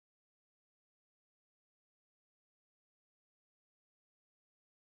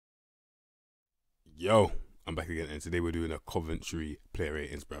Yo, I'm back again, and today we're doing a Coventry player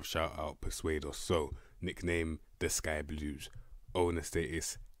ratings, bruv. Shout out, persuade us. So, nickname the Sky Blues. Owner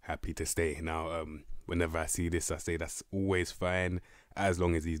status, happy to stay. Now, whenever I see this, I say that's always fine, as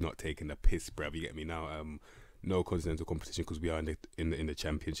long as he's not taking the piss, bruv. You get me? Now, no continental competition because we are in the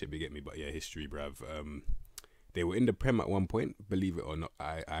championship. You get me? But yeah, history, bruv. They were in the Prem at one point, believe it or not.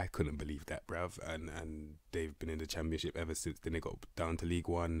 I couldn't believe that, bruv. And they've been in the championship ever since. Then they got down to League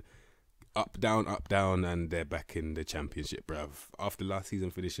One. Up, down, and they're back in the championship, bruv. After last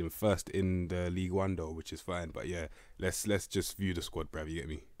season finishing first in the League One though, which is fine. But yeah, let's just view the squad, bruv. You get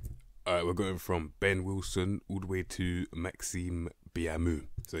me? Alright, we're going from Ben Wilson all the way to Maxime Biamou.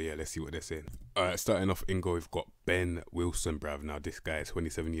 So yeah, let's see what they're saying. Alright, starting off in goal, we've got Ben Wilson, bruv. Now this guy is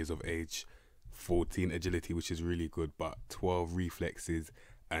 27 years of age, 14 agility, which is really good, but 12 reflexes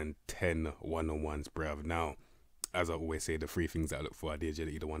and 10 one-on-ones, bruv. Now, as I always say, the three things that I look for are the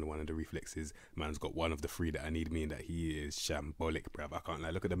agility, the one-on-one, and the reflexes. Man's got one of the three that I need, meaning that he is shambolic, bruv. I can't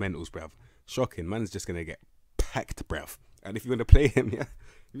lie. Look at the mentals, bruv. Shocking. Man's just going to get packed, bruv. And if you want to play him, yeah,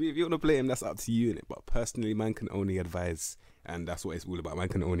 if you want to play him, that's up to you, innit? But personally, man can only advise, and that's what it's all about. Man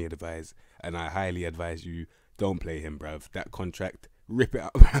can only advise, and I highly advise you, don't play him, bruv. That contract, rip it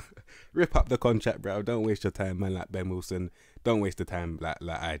up. Rip up the contract, bruv. Don't waste your time, man, like Ben Wilson. Don't waste the time like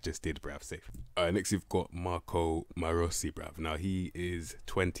I just did, bruv. Safe. Next we've got Marco Marossi, bruv. Now he is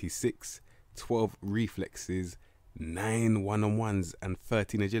 26, 12 reflexes, 9 one-on-ones, and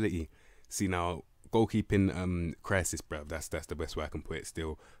 13 agility. See, now goalkeeping crisis, bruv. That's the best way I can put it.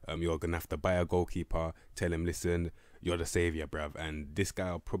 Still, you're gonna have to buy a goalkeeper. Tell him, listen, you're the savior, bruv. And this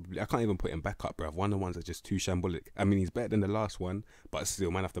guy, I can't even put him back up, bruv. One-on-ones are just too shambolic. I mean, he's better than the last one, but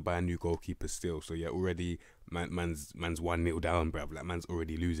still, man, have to buy a new goalkeeper still. So yeah, already, man's 1-0 down, bruv. Like, man's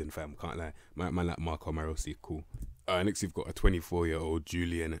already losing, fam. Can't lie. Man like Marco Marossi, cool. Next we've got a 24-year-old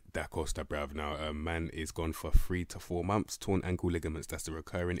Julian Da Costa, bruv. Now, man is gone for 3 to 4 months. Torn ankle ligaments. That's the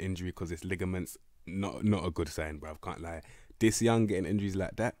recurring injury because it's ligaments. Not a good sign, bruv. Can't lie. This young getting injuries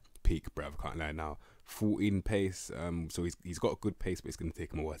like that, peak, bruv. Can't lie. Now, 14 pace. So he's got a good pace, but it's gonna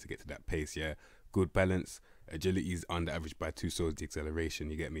take him a while to get to that pace. Yeah, good balance. Agility is under average by 2, so is the acceleration.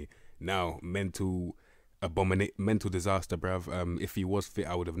 You get me? Now, mental disaster, bruv. If he was fit,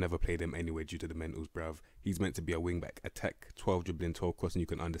 I would have never played him anyway due to the mentals, bruv. He's meant to be a wing back. Attack 12 dribbling, 12 crossing. You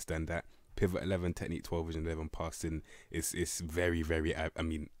can understand that. Pivot 11, technique 12, vision 11, passing. It's very I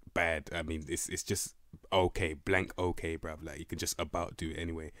mean, bad. I mean, it's just okay, blank okay, bruv. Like, you can just about do it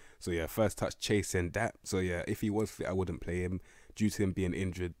anyway. So yeah, first touch, chasing that. So yeah, if he was fit, I wouldn't play him. Due to him being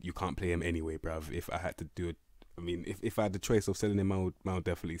injured, you can't play him anyway, bruv. If I had to do it, I mean, if I had the choice of selling him, I would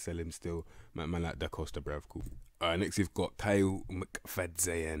definitely sell him still. Man like Da Costa, bruv, cool. Next we've got Kyle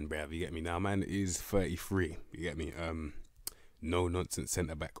McFadzean, bruv. You get me? Now, man is 33. You get me? No nonsense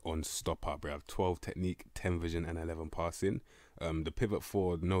centre back on stopper, bruv. 12 technique, 10 vision, and 11 passing. The pivot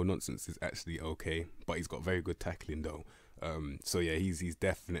for no nonsense is actually okay, but he's got very good tackling though. So yeah, he's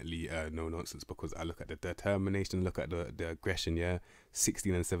definitely no nonsense because I look at the determination, look at the aggression, yeah,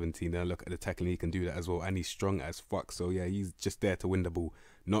 16 and 17. Then I look at the tackling, he can do that as well, and he's strong as fuck. So yeah, he's just there to win the ball.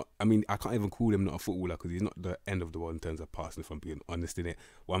 I mean, I can't even call him not a footballer because he's not the end of the world in terms of passing. If I'm being honest in it,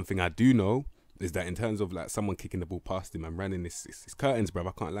 one thing I do know is that in terms of like someone kicking the ball past him and running his curtains, bruv,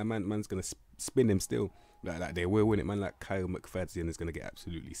 I can't lie, man's gonna spin him still. Like they will win it, man. Like Kyle McFadzean is gonna get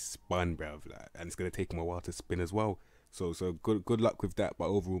absolutely spun, bruv. Like, and it's gonna take him a while to spin as well. So good luck with that. But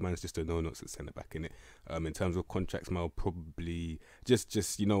overall, man's just a no-nonsense centre back in it. In terms of contracts, man, I'll probably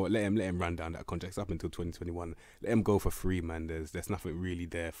just you know what, let him run down that contract up until 2021. Let him go for free, man. There's nothing really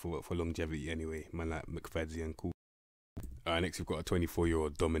there for longevity anyway. Man like McFadzean, cool. Next we've got a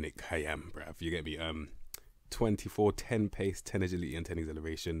 24-year-old Dominic Hayam, bruv. You get me? 24, 10 pace, 10 agility, and 10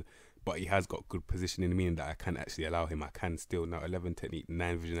 acceleration. But he has got good positioning, meaning that I can actually allow him. I can still. Now, 11 technique,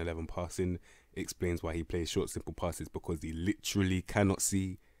 9 vision, 11 passing. Explains why he plays short, simple passes, because he literally cannot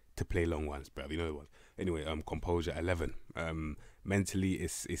see to play long ones, bruv. You know the one. Anyway, composure 11. Mentally,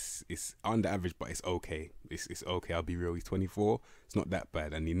 it's under average, but it's okay. It's okay. I'll be real. He's 24. It's not that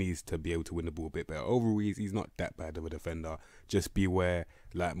bad, and he needs to be able to win the ball a bit better. Overall, he's not that bad of a defender. Just beware,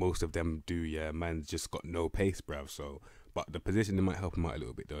 like most of them do. Yeah, man's just got no pace, bruv. So, but the positioning might help him out a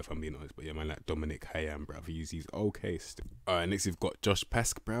little bit, though, if I'm being honest. But yeah, man, like Dominic Hayam, bruv, he's okay still. Next we've got Josh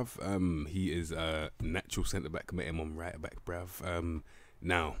Pask, bruv. He is a natural centre back. Met him on right back, bruv.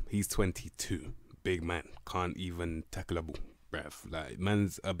 Now he's 22. Big man, can't even tackle a ball, bruv. Like,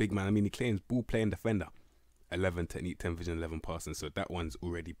 man's a big man. I mean, he claims ball playing defender. 11 technique, 10 vision, 11 passing. So that one's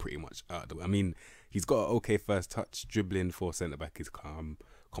already pretty much out of the way. I mean, he's got an okay first touch. Dribbling for centre back is calm.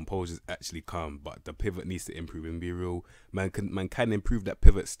 composure's actually calm, but the pivot needs to improve. And be real, man can improve that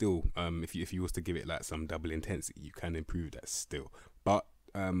pivot still. If you was to give it like some double intensity, you can improve that still. But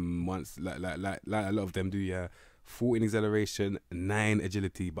once like a lot of them do, yeah, 14 acceleration, 9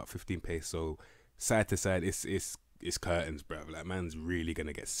 agility, but 15 pace. So side to side, it's curtains, bruv. Like, man's really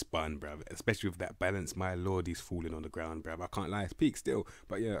gonna get spun, bruv. Especially with that balance. My lord, he's falling on the ground, bruv. I can't lie, it's peak still.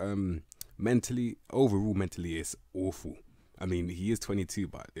 But yeah, overall mentally, it's awful. I mean, he is 22,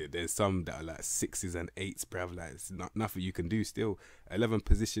 but there's some that are like 6s and 8s, bruv. Like, it's nothing you can do still. 11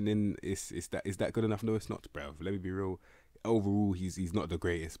 positioning, is that good enough? No, it's not, bruv. Let me be real. Overall, he's not the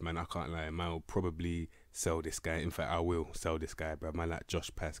greatest, man. I can't lie. Man will probably sell this guy. In fact, I will sell this guy, bruv. Man like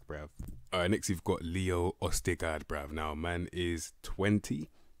Josh Pask, bruv. Alright, next we've got Leo Ostigard, bruv. Now, man is 20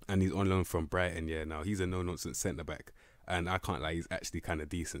 and he's on loan from Brighton. Yeah, now he's a no-nonsense centre-back. And I can't lie, he's actually kind of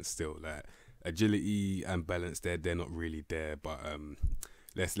decent still. Like, agility and balance they're not really there. But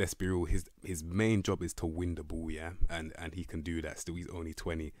let's be real. His main job is to win the ball, yeah? And he can do that still. He's only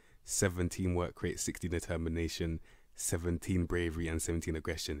 20. 17 work rate, 16 determination, 17 bravery and 17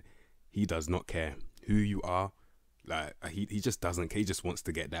 aggression. He does not care who you are. Like, he just doesn't care. He just wants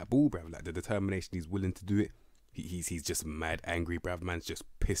to get that ball, bruv. Like, the determination, he's willing to do it. He's just mad angry, bruv. Man's just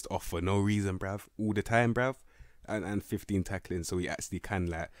pissed off for no reason, bruv, all the time, bruv. And 15 tackling, so he actually can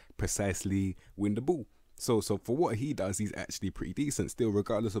like precisely win the ball. So for what he does, he's actually pretty decent still,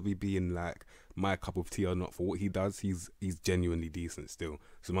 regardless of he being like my cup of tea or not. For what he does, he's genuinely decent still.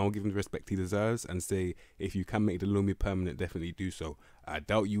 So man will give him the respect he deserves and say, if you can make the Lumi permanent, definitely do so. I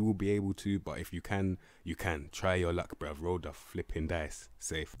doubt you will be able to, but if you can, you can. Try your luck, bruv. Roll the flipping dice.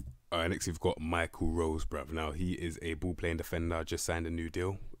 Safe. Alright, next we've got Michael Rose, bruv. Now, he is a ball-playing defender, just signed a new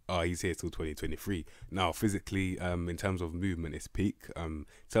deal. He's here till 2023. Now, physically, in terms of movement, it's peak. In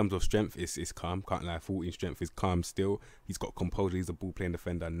terms of strength, it's calm. Can't lie, 14 strength is calm still. He's got composure. He's a ball-playing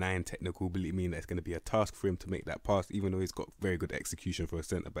defender. 9 technical. Believe me, that's going to be a task for him to make that pass. Even though he's got very good execution for a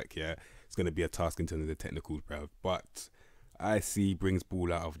centre-back, yeah, it's going to be a task in terms of the technicals, bruv. But I see brings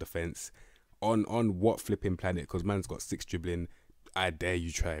ball out of defence. On what flipping planet? Because man's got 6 dribbling. I dare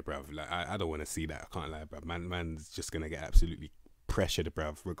you try, bruv. Like, I don't want to see that. I can't lie, bruv. Man's just going to get absolutely pressured,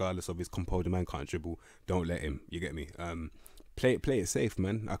 bruv. Regardless of his composure, man can't dribble. Don't let him. You get me? Play it safe,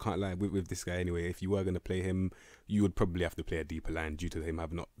 man. I can't lie with this guy anyway. If you were going to play him, you would probably have to play a deeper line due to him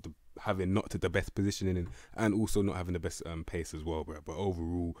having not the best positioning and also not having the best pace as well, bruv. But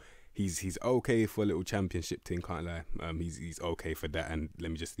overall, he's okay for a little championship thing, can't lie. He's okay for that, and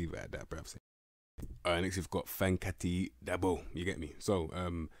let me just leave it at that, bruv. Alright, next we've got Fankati Dabo. You get me? So,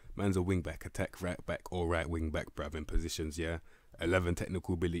 man's a wing back, attack right back or right wing back, bruv, in positions, yeah. 11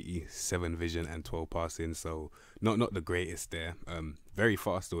 technical ability, 7 vision and 12 passing. So not the greatest there. Very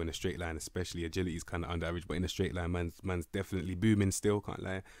fast though in a straight line, especially agility is kind of under average, but in a straight line, man's definitely booming still. Can't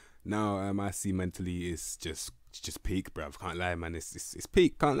lie. Now I see mentally is just peak, bruv. Can't lie, man. It's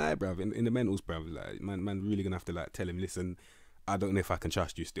peak. Can't lie, bruv. In the mentals, bruv. Like, man really gonna have to like tell him, listen, I don't know if I can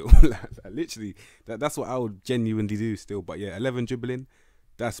trust you still. Like, literally, that's what I would genuinely do still. But yeah, 11 dribbling.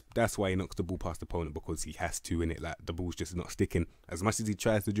 That's why he knocks the ball past the opponent, because he has to, innit? Like, the ball's just not sticking. As much as he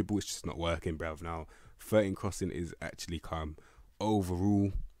tries to dribble, it's just not working, bruv. Now, 13 crossing is actually calm.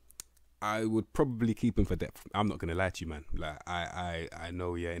 Overall, I would probably keep him for depth. I'm not gonna lie to you, man. Like, I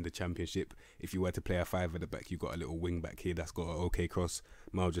know, yeah, in the championship, if you were to play a 5 at the back, you got a little wing back here that's got an okay cross.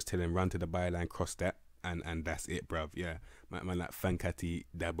 Man will just tell him, run to the byline, cross that. And that's it, bruv. Yeah, man like Fankati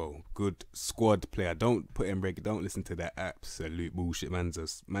Dabo, good squad player. Don't put him don't listen to that absolute bullshit, man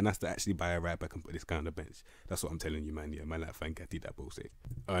has to actually buy a right back and put this guy on the bench. That's what I'm telling you, man. Yeah, man like Fankati Dabo, safe.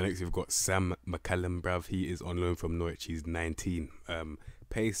 Alright, next we've got Sam McCallum, bruv. He is on loan from Norwich. He's 19.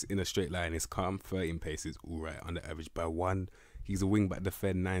 Pace in a straight line is calm. 13 pace is alright, under average by 1. He's a wing back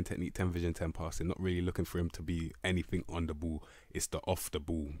defend, 9 technique, 10 vision, 10 passing. Not really looking for him to be anything on the ball. It's the off the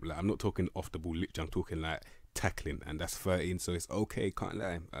ball. Like, I'm not talking off the ball, literally, I'm talking like tackling, and that's 13, so it's okay, can't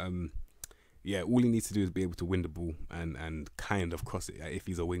lie. Yeah, all he needs to do is be able to win the ball and kind of cross it. If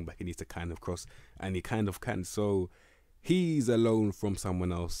he's a wing back, he needs to kind of cross, and he kind of can. So he's a loan from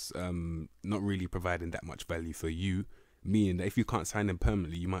someone else, not really providing that much value for you, meaning that if you can't sign him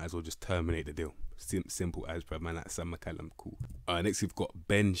permanently, you might as well just terminate the deal. Simple as, bruv, man. Like Sam McCallum, cool. Next we've got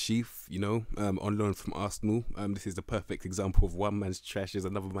Ben Sheaf, you know, on loan from Arsenal. This is the perfect example of one man's trash is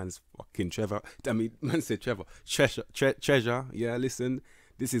another man's fucking Trevor. I mean, man said Trevor. Treasure. Yeah, listen,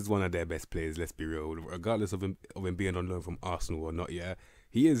 this is one of their best players, let's be real. Regardless of him being on loan from Arsenal or not, yeah,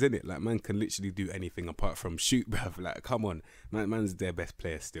 he is, in it. Like, man can literally do anything apart from shoot, bruv. Like, come on. Man's their best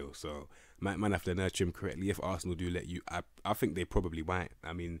player still, so man have to nurture him correctly. If Arsenal do let you, I think they probably might.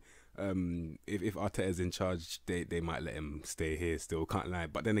 I mean, If Arteta's in charge, they might let him stay here still, can't lie.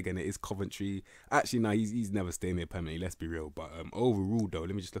 But then again, it is Coventry. Actually, no, he's never staying there permanently, let's be real. But overall though,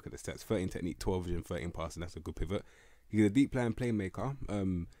 let me just look at the stats. 13 technique, 12 vision, 13 passing, that's a good pivot. He's a deep playing playmaker.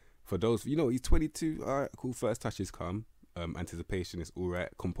 For those, he's 22. All right, cool. First touch is calm. Anticipation is all right.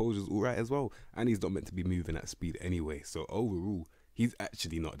 Composure's all right as well. And he's not meant to be moving at speed anyway. So overall, he's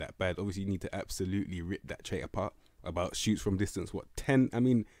actually not that bad. Obviously, you need to absolutely rip that trait apart. About shoots from distance, what, 10? I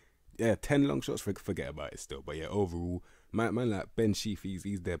mean, yeah, 10 long shots, forget about it still. But yeah, overall, man like Ben Sheaf,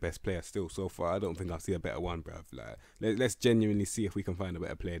 he's their best player still so far. I don't think I'll see a better one, bruv. Like, let's genuinely see if we can find a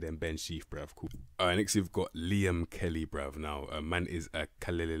better player than Ben Sheaf, bruv. Cool. Alright, next we've got Liam Kelly, bruv. Now, man is a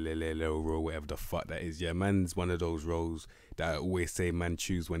Kalililililo role, whatever the fuck that is. Yeah, man's one of those roles that I always say man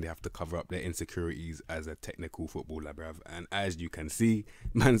choose when they have to cover up their insecurities as a technical footballer, bruv. And as you can see,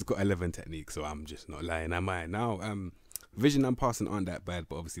 man's got 11 techniques, so I'm just not lying, am I? Now, vision and passing aren't that bad,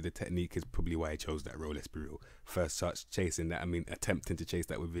 but obviously the technique is probably why he chose that role, let's be real. First touch, chasing that, attempting to chase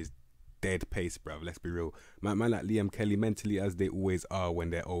that with his dead pace, bruv, let's be real. Man like Liam Kelly, mentally as they always are when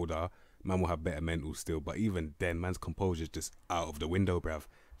they're older, man will have better mentals still, but even then, man's composure's just out of the window, bruv.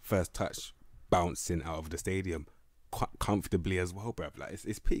 First touch, bouncing out of the stadium, comfortably as well, bruv. Like,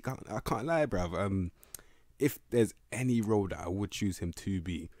 it's peak, I can't lie, bruv. If there's any role that I would choose him to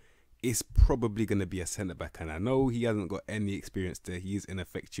be, it's probably going to be a centre-back, and I know he hasn't got any experience there. He is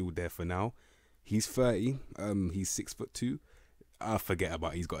ineffectual there for now. He's 30, he's 6'2". Forget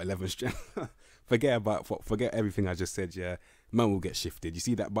about it. He's got 11 strength. forget everything I just said, yeah. Man will get shifted. You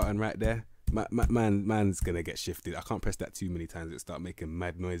see that button right there? Man's going to get shifted. I can't press that too many times. It'll start making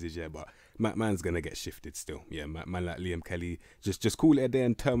mad noises, yeah, but man's going to get shifted still. Yeah, man like Liam Kelly, just call it a day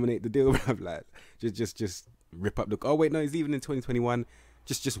and terminate the deal, bruv. Like, just rip up the... Oh, wait, no, he's even in 2021.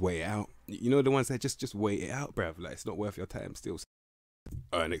 Just wait it out. You know the ones that just wait it out, bruv. Like, it's not worth your time still.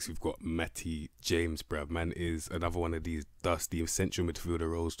 Alright, next we've got Matty James, bruv. Man is another one of these dusty central midfielder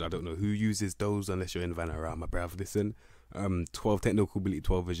roles. I don't know who uses those unless you're in Vanarama, bruv. Listen, 12 technical ability,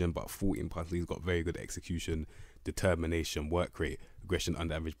 12 vision, but 14 passing. He's got very good execution, determination, work rate, aggression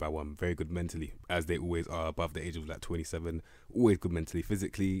under average by 1. Very good mentally, as they always are above the age of like 27. Always good mentally.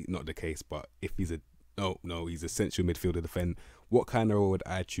 Physically, not the case, but if he's a... No, he's a central midfielder defend. What kind of role would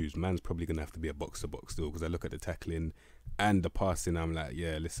I choose? Man's probably going to have to be a box-to-box still, because I look at the tackling and the passing, I'm like,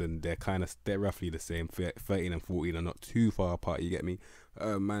 yeah, listen, they're roughly the same. 13 and 14 are not too far apart, you get me?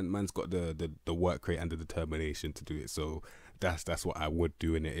 Man's got the work rate and the determination to do it, so that's what I would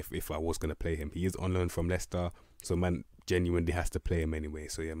do in it if I was going to play him. He is on loan from Leicester, so man genuinely has to play him anyway.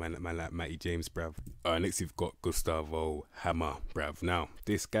 So yeah, man like Matty James, bruv. Next you've got Gustavo Hammer, bruv. Now,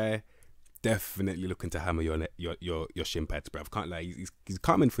 this guy... definitely looking to hammer your shin pads, bruv. Can't lie, he's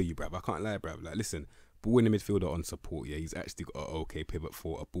coming for you, bruv. I can't lie, bruv. Like, listen, ball in the midfielder on support, yeah, he's actually got an okay pivot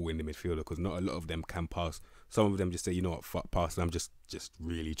for a ball in the midfielder, because not a lot of them can pass. Some of them just say, you know what, fuck pass, and I'm just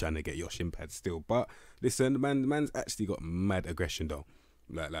really trying to get your shin pads still. But listen, man's actually got mad aggression though.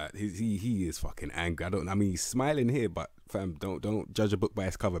 Like he is fucking angry. He's smiling here, but fam, don't judge a book by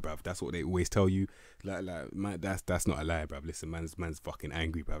its cover, bruv. That's what they always tell you. Like man, that's not a lie, bruv. Listen, man's fucking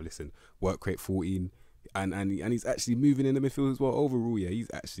angry, bruv. Listen, work rate 14, and he's actually moving in the midfield as well. Overall, yeah, he's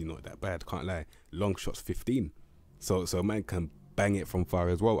actually not that bad. Can't lie. Long shots 15, so man can bang it from far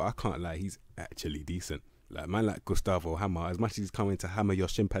as well. I can't lie, he's actually decent. Like, man like Gustavo Hammer, as much as he's coming to hammer your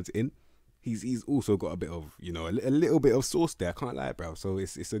shin pads in, he's also got a bit of, a little bit of sauce there. I can't lie, bruv. So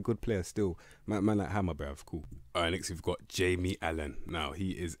it's a good player still. Man like Hammer, bruv. Cool. Alright, next we've got Jamie Allen. Now,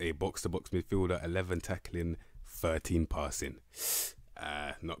 he is a box-to-box midfielder, 11 tackling, 13 passing.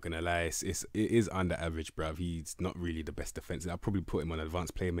 Not gonna lie, it is under average, bruv. He's not really the best defensive. I'll probably put him on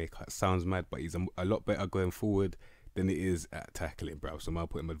advanced playmaker. It sounds mad, but he's a lot better going forward than it is at tackling, bruv. So I'll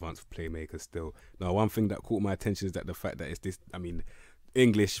put him advanced playmaker still. Now, one thing that caught my attention is that the fact that it's this,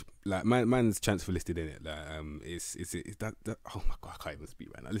 English, like man's transfer listed in it. Like, is that oh my god, I can't even speak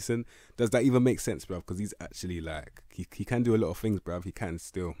right now. Listen, does that even make sense, bruv? Because he's actually like he can do a lot of things, bruv. He can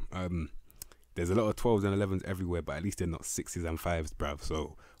still. There's a lot of 12s and 11s everywhere, but at least they're not 6s and 5s, bruv.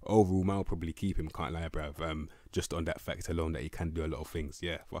 So overall, man will probably keep him. Can't lie, bruv. Just on that fact alone that he can do a lot of things.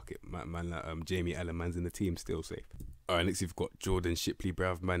 Yeah, fuck it, man. Like, Jamie Allen, man's in the team still safe. Alright, next you've got Jordan Shipley,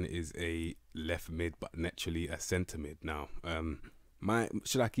 bruv. Man is a left mid, but naturally a centre mid now.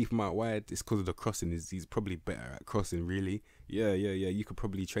 Should I keep him out wide? It's because of the crossing. He's probably better at crossing, really. Yeah. You could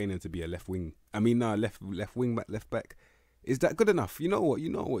probably train him to be a left wing. Left wing back, left back. Is that good enough? You know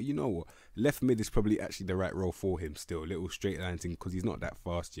what? Left mid is probably actually the right role for him still. Little straight line thing, because he's not that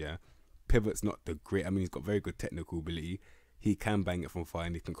fast, yeah. Pivot's not the great. He's got very good technical ability. He can bang it from far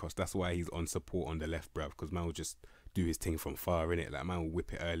and he can cross. That's why he's on support on the left, bruv, because man will just do his thing from far, innit? Like, man will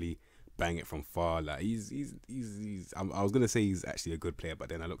whip it early, bang it from far. Like, I was gonna say he's actually a good player, but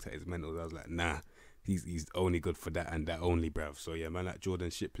then I looked at his mentals. I was like, nah, he's only good for that and that only, bruv. So yeah, man, like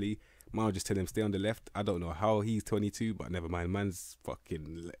Jordan Shipley, man, I'll just tell him stay on the left. I don't know how he's 22, but never mind. Man's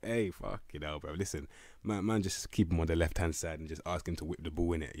fucking, hey, fucking hell, bro. Listen, man, just keep him on the left hand side and just ask him to whip the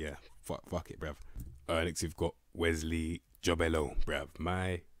ball in it. Yeah, fuck it, bruv. Next we've got Wesley Jobello, bruv.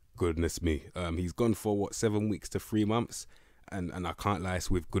 My goodness me. He's gone for what, 7 weeks to 3 months. And I can't lie,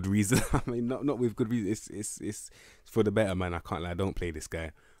 it's with good reason. I mean, not with good reason. It's for the better, man. I can't lie. Don't play this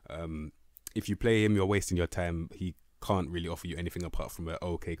guy. If you play him, you're wasting your time. He can't really offer you anything apart from an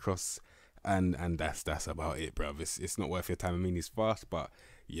okay cross, and that's about it, bruv. It's not worth your time. I mean, he's fast, but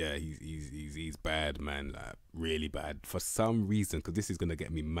yeah, he's bad, man. Like, really bad for some reason. Because this is gonna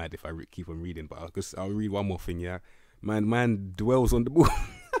get me mad if I keep on reading. But I'll read one more thing. Yeah, man dwells on the ball.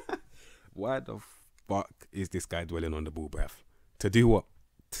 Why the fuck is this guy dwelling on the ball, bruv? To do what?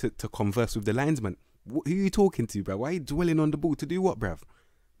 To converse with the linesman. Who are you talking to, bruv? Why are you dwelling on the ball? To do what, bruv?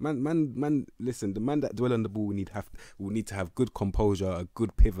 Man, listen, the man that dwell on the ball will need to have good composure, a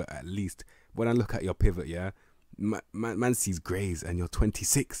good pivot at least. When I look at your pivot, yeah, man sees greys and you're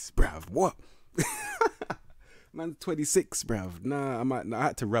 26, bruv. What? Man's 26, bruv. Nah, I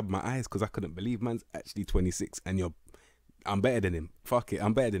had to rub my eyes because I couldn't believe man's actually 26 and I'm better than him. Fuck it,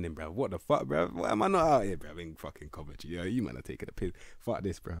 I'm better than him, bruv. What the fuck, bruv? Why am I not out here, bruv, in fucking Coventry? Yeah, you man are taking a piss. Fuck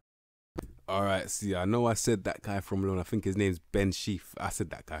this, bruv. Alright, see, I know I said that guy from loan. I think his name's Ben Sheaf. I said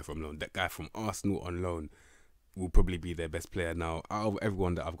that guy from loan. That guy from Arsenal on loan will probably be their best player now. Out of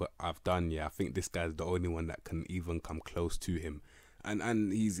everyone that I've done, yeah, I think this guy's the only one that can even come close to him.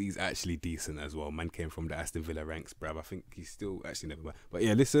 And he's actually decent as well. Man came from the Aston Villa ranks, bruv. I think he's still actually never mind. But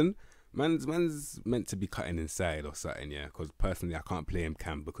yeah, listen, man's meant to be cutting inside or something, yeah. Because personally, I can't play him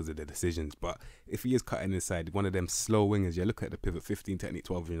cam because of the decisions. But if he is cutting inside, one of them slow wingers, yeah. Look at the pivot: 15 technique,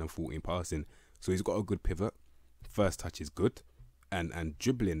 12 vision, and 14 passing. So he's got a good pivot. First touch is good, and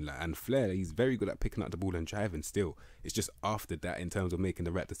dribbling and flair. He's very good at picking up the ball and driving. Still, it's just after that, in terms of making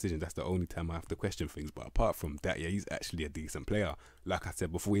the right decisions, that's the only time I have to question things. But apart from that, yeah, he's actually a decent player. Like I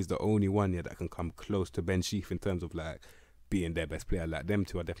said before, he's the only one, yeah, that can come close to Ben Sheaf in terms of like being their best player. Like, them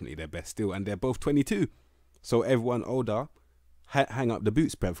two are definitely their best still, and they're both 22. So everyone older, hang up the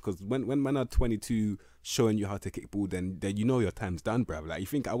boots, bruv, because when man are 22 showing you how to kick ball, then you know your time's done, bruv. Like, you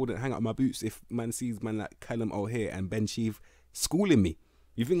think I wouldn't hang up my boots if man sees man like Callum O'Hare and Ben Sheaf schooling me?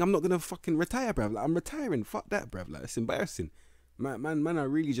 You think I'm not gonna fucking retire, bruv? Like, I'm retiring. Fuck that, bruv. Like, it's embarrassing. Man, I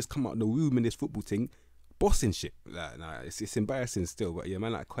really just come out of the womb in this football thing, bossing shit. Like, nah, it's embarrassing still. But yeah,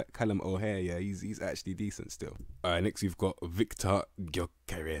 man, like Callum O'Hare, yeah, he's actually decent still. Next we've got Victor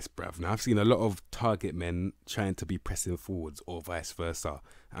Gyökeres, bruv. Now, I've seen a lot of target men trying to be pressing forwards or vice versa,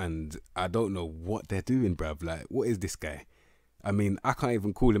 and I don't know what they're doing, bruv. Like, what is this guy? I mean, I can't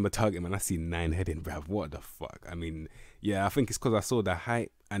even call him a target man. I see 9 heading, bruv. What the fuck? I mean, yeah, I think it's because I saw the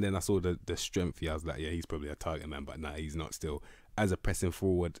height and then I saw the strength. Yeah, I was like, yeah, he's probably a target man, but nah, he's not still. As a pressing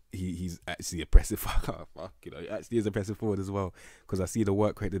forward, he's actually a pressing fuck, you know, he actually is a pressing forward as well, because I see the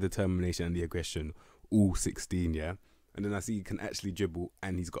work rate, the determination and the aggression, all 16, yeah. And then I see he can actually dribble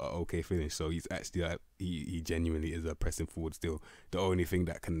and he's got an okay finish. So he's actually he genuinely is a pressing forward still. The only thing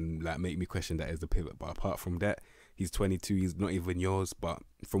that can like make me question that is the pivot. But apart from that, he's 22, he's not even yours. But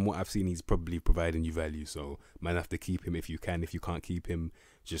from what I've seen, he's probably providing you value. So man, have to keep him if you can. If you can't keep him,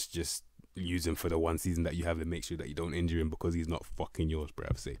 just use him for the one season that you have and make sure that you don't injure him, because he's not fucking yours,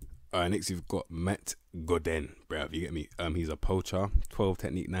 bruv. Say. Next we've got Matt Godin, bruv. You get me? He's a poacher. 12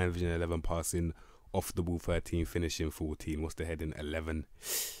 technique, 9 vision, 11 passing. Off the ball 13, finishing 14. What's the heading? 11.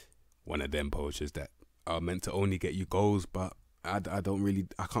 One of them poachers that are meant to only get you goals, but I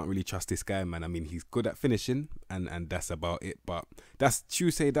can't really trust this guy, man. I mean, he's good at finishing, and that's about it. But that's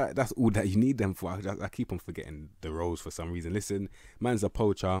all that you need them for. I keep on forgetting the roles for some reason. Listen, man's a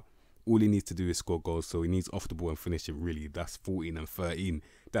poacher. All he needs to do is score goals, so he needs off the ball and finishing. Really, that's 14 and 13.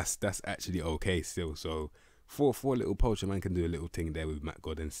 That's actually okay still. So for a little poacher, man can do a little thing there with Matt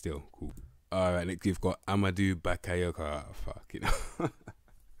Godin still. Cool. Alright, next we've got Amadou Bakayoko. Fuck, you know.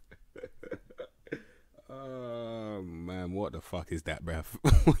 Oh man, what the fuck is that, bruv?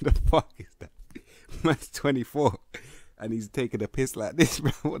 What the fuck is that? Man's 24 and he's taking a piss like this,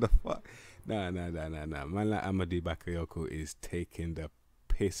 bruv. What the fuck? Nah. Man like Amadou Bakayoko is taking the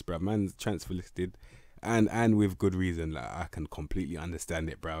piss, bruv. Man's transfer listed and with good reason. Like, I can completely understand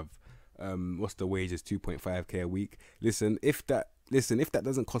it, bruv. What's the wages? 2.5k a week. Listen, if that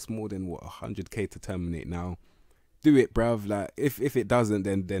doesn't cost more than what 100k to terminate now, do it, bruv. Like, if it doesn't,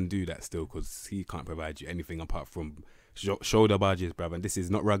 then do that still, because he can't provide you anything apart from shoulder barges, bruv. And this is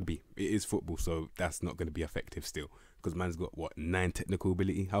not rugby; it is football, so that's not going to be effective still. Because man's got what 9 technical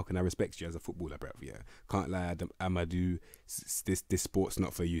ability. How can I respect you as a footballer, bruv? Yeah, can't lie, Amadou. This sport's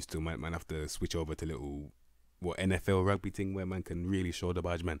not for you still. Man have to switch over to little NFL rugby thing where man can really shoulder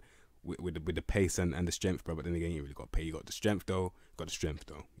barge, man. With the pace and the strength, bro. But then again, you really got to pay. You got the strength though.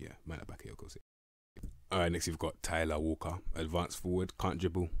 Yeah, man, at back here goes it. All right, next we've got Tyler Walker, advanced forward, can't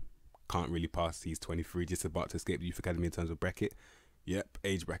dribble, can't really pass. He's 23, just about to escape the youth academy in terms of bracket. Yep,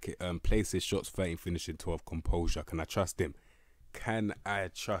 age bracket. Places, shots, 13, finishing, 12, composure. Can I trust him? Can I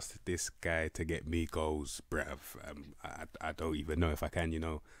trust this guy to get me goals, bruv? I don't even know if I can. You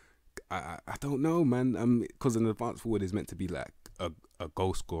know, I don't know, man. Because an advanced forward is meant to be like a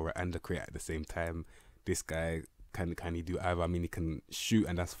goal scorer and a creator at the same time. This guy can he do either? I mean, he can shoot,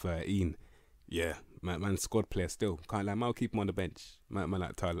 and that's 13. Yeah, man, squad player still. Can't lie, man, I'll keep him on the bench. Man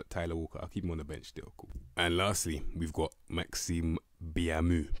like Tyler Walker, I'll keep him on the bench still. Cool. And lastly, we've got Maxime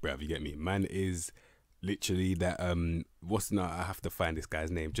Biamou, bruv. You get me? Man is literally that. I have to find this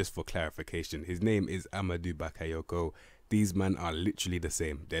guy's name just for clarification. His name is Amadou Bakayoko. These men are literally the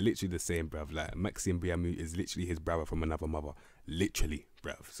same. They're literally the same, bruv. Like, Maxime Biamou is literally his brother from another mother. Literally,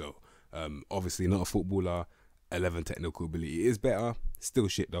 bruv. So, obviously not a footballer. 11 technical ability. It is better. Still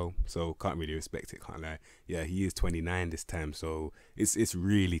shit, though. So, can't really respect it, can't lie. Yeah, he is 29 this time. So, it's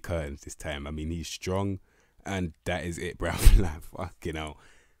really curtains this time. I mean, he's strong. And that is it, bruv. Like, fucking hell.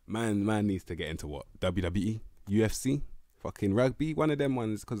 Man needs to get into what? WWE? UFC? Fucking rugby? One of them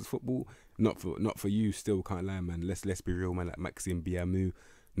ones, because it's football. Not for you, still, can't lie, man. Let's be real, man. Like Maxime Biamou,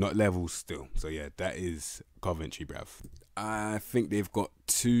 not levels still. So yeah, that is Coventry, bruv. I think they've got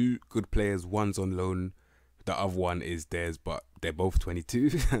 2 good players. One's on loan, the other one is theirs, but they're both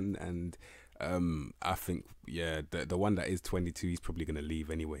 22. and I think, yeah, the one that is 22, he's probably gonna leave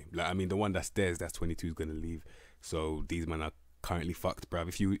anyway. Like, I mean, the one that's theirs, that's 22, is gonna leave. So these men are currently fucked, bruv.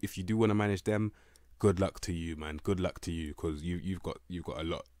 If you do want to manage them, good luck to you, man. Good luck to you, because you've got a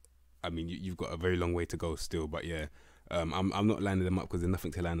lot. I mean, you've got a very long way to go still. But yeah, I'm not lining them up because there's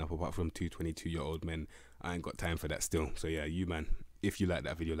nothing to line up apart from 2 22-year-old men. I ain't got time for that still. So yeah, you, man. If you like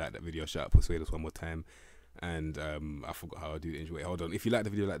that video, shout out Persuade us one more time. And I forgot how I do the intro. Hold on. If you like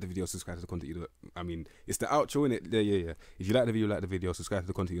the video, subscribe to the content. I mean, it's the outro, innit? Yeah. If you like the video, subscribe to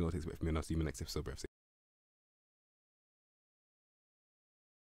the content. You know what to expect from me, and I'll see you in the next episode, bruv.